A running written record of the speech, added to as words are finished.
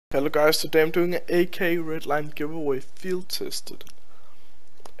Hello guys, today I'm doing an AK Redline giveaway field tested.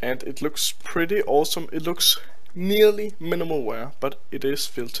 And it looks pretty awesome. It looks nearly minimal wear, but it is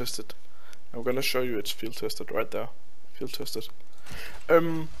field tested. I'm gonna show you it's field tested right there. Field tested.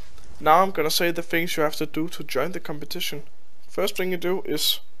 Now I'm gonna say the things you have to do to join the competition. First thing you do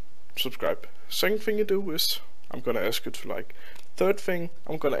is subscribe. Second thing you do is I'm gonna ask you to like. Third thing,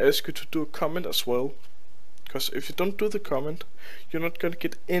 I'm gonna ask you to do a comment as well. Because if you don't do the comment, you're not gonna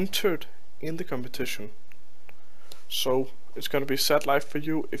get entered in the competition. So it's gonna be sad life for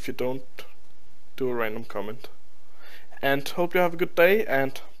you if you don't do a random comment. And hope you have a good day,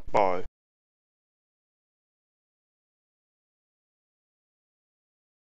 and bye.